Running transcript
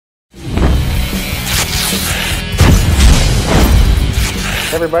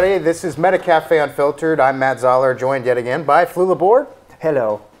Everybody, this is Metacafe Unfiltered. I'm Matt Zoller, joined yet again by Flula Board.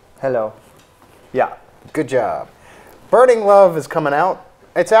 Hello. Hello. Yeah. Good job. Burning Love is coming out.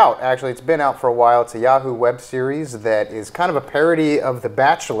 It's out, actually. It's been out for a while. It's a Yahoo web series that is kind of a parody of The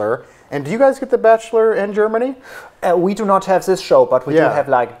Bachelor. And do you guys get The Bachelor in Germany? We do not have this show, but we do have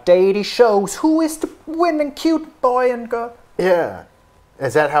like daily shows. Who is the winning cute boy and girl? Yeah.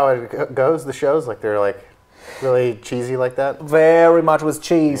 Is that how it goes, the shows? Like they're like really cheesy like that? Very much with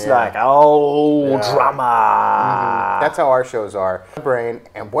cheese, like, drama. That's how our shows are. Brain.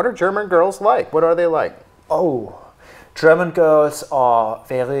 And what are German girls like? What are they like? Oh, German girls are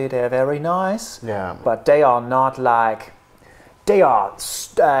they're very nice. Yeah. But they are not like, they are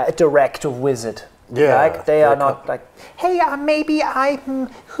direct with it. Yeah. Like, they are not like, hey, maybe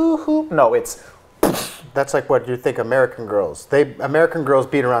hoo. No, it's... That's like what you think American girls. American girls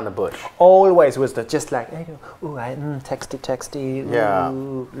beat around the bush. Always with the just like, ooh, texty, yeah.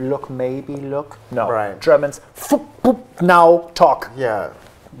 Ooh, look, maybe, look. No, right. Germans, now talk. Yeah,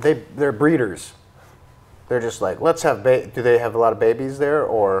 they're breeders. They're just like, let's have, do they have a lot of babies there,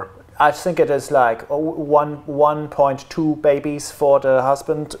 or? I think it is like 1.2 babies for the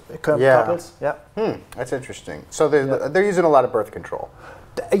husband couples. Yeah. That's interesting. So they're using a lot of birth control.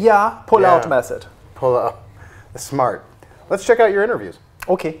 Yeah, pull-out method. Pull up. Smart. Let's check out your interviews.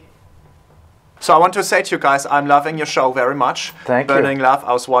 Okay. So I want to say to you guys, I'm loving your show very much. Thank you. Burning Love,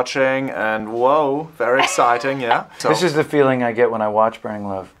 I was watching, and whoa, very exciting, yeah. So. This is the feeling I get when I watch Burning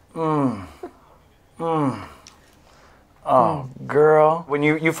Love. Oh, girl. When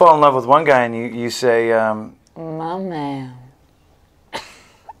you fall in love with one guy and you say, my man.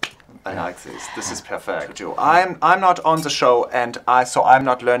 I like this. This is perfect. I'm not on the show, and so I'm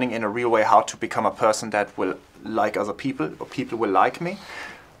not learning in a real way how to become a person that will like other people, or people will like me.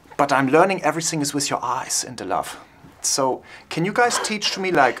 But I'm learning everything is with your eyes in the love. So can you guys teach to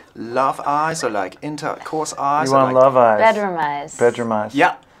me like love eyes or like intercourse eyes? you want like love eyes. Bedroom eyes. Bedroom eyes.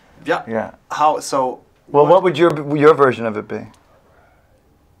 Yeah. How so? Well, what would your version of it be?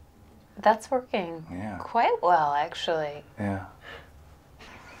 That's working quite well, actually. Yeah.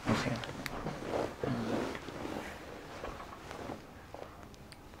 Okay.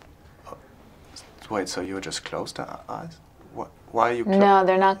 Wait, so you just closed the eyes? What? Why are you? No,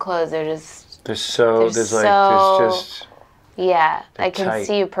 they're not closed. They're just. There's just. Yeah, I can tight.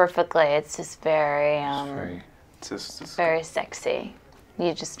 see you perfectly. It's just very, very sexy.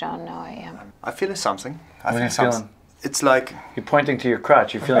 You just don't know it yet. I feel something. What are you feeling? It's like you're pointing to your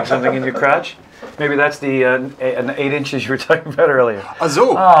crotch. You're feeling something in your crotch? Maybe that's the 8 inches you were talking about earlier.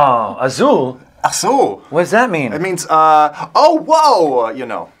 Azul. Oh, azul. Azul. What does that mean? It means oh whoa, you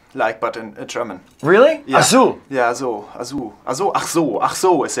know, like but in German. Really? Yeah. Azul. Yeah, azul. Ach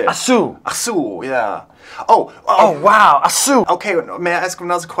so is it. Azul. Azul, yeah. Oh wow, azul. Okay, may I ask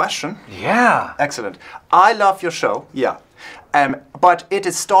another question? Yeah. Excellent. I love your show. Yeah. But it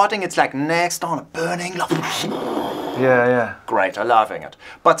is starting, it's like next on a Burning Love. Yeah. Great, I'm loving it.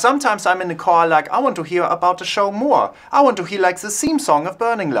 But sometimes I'm in the car like, I want to hear about the show more. I want to hear like the theme song of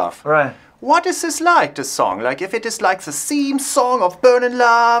Burning Love. Right. What is this like, this song? Like if it is like the theme song of Burning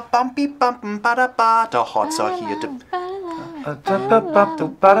Love, bumpy bumpin' ba da ba, the hots are here.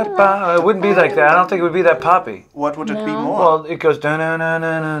 It wouldn't be like that. I don't think it would be that poppy. What would it be more? Well, it goes na na na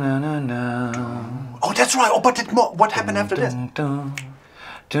na na na na. Oh, that's right. Oh, but what happened after this?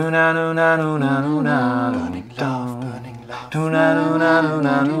 Burning love,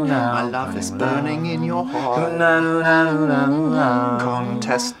 burning love. My love is burning in your heart.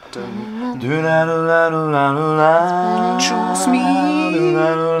 Contestant, choose me. I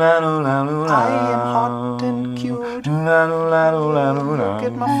am hot and cute. Look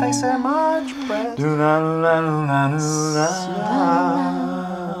at my face and my breath.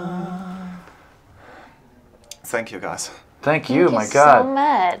 Thank you, guys. Thank you, my God.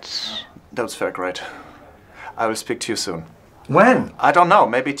 Thank you so much. That was very great. I will speak to you soon. When? I don't know.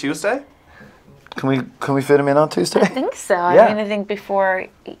 Maybe Tuesday? Can we fit him in on Tuesday? I think so. Yeah. I mean, I think before it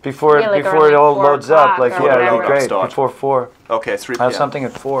all loads up, like it'd be great. Start. Before 4. Okay, 3 p.m. Have something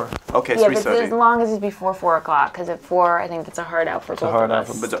at 4. Okay, yeah, 3:30. but as long as it's before 4 o'clock, because at 4, I think that's a hard out for both of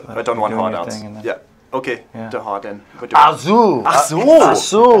us. But I don't want hard outs. Yeah. Okay, the hard in. Azul. Azul.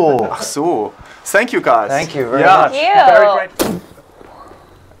 Azul. Azul. Thank you, guys. Thank you very much. Thank you. Very great.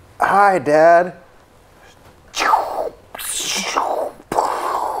 Hi, Dad.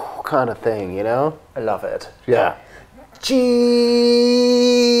 Kind of thing, you know? I love it. Yeah. G.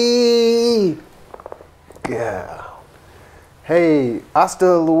 Yeah. Hey,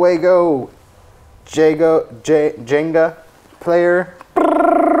 hasta luego, Jenga player.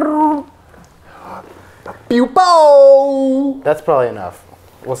 Pew pow! That's probably enough.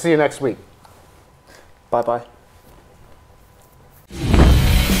 We'll see you next week. Bye-bye.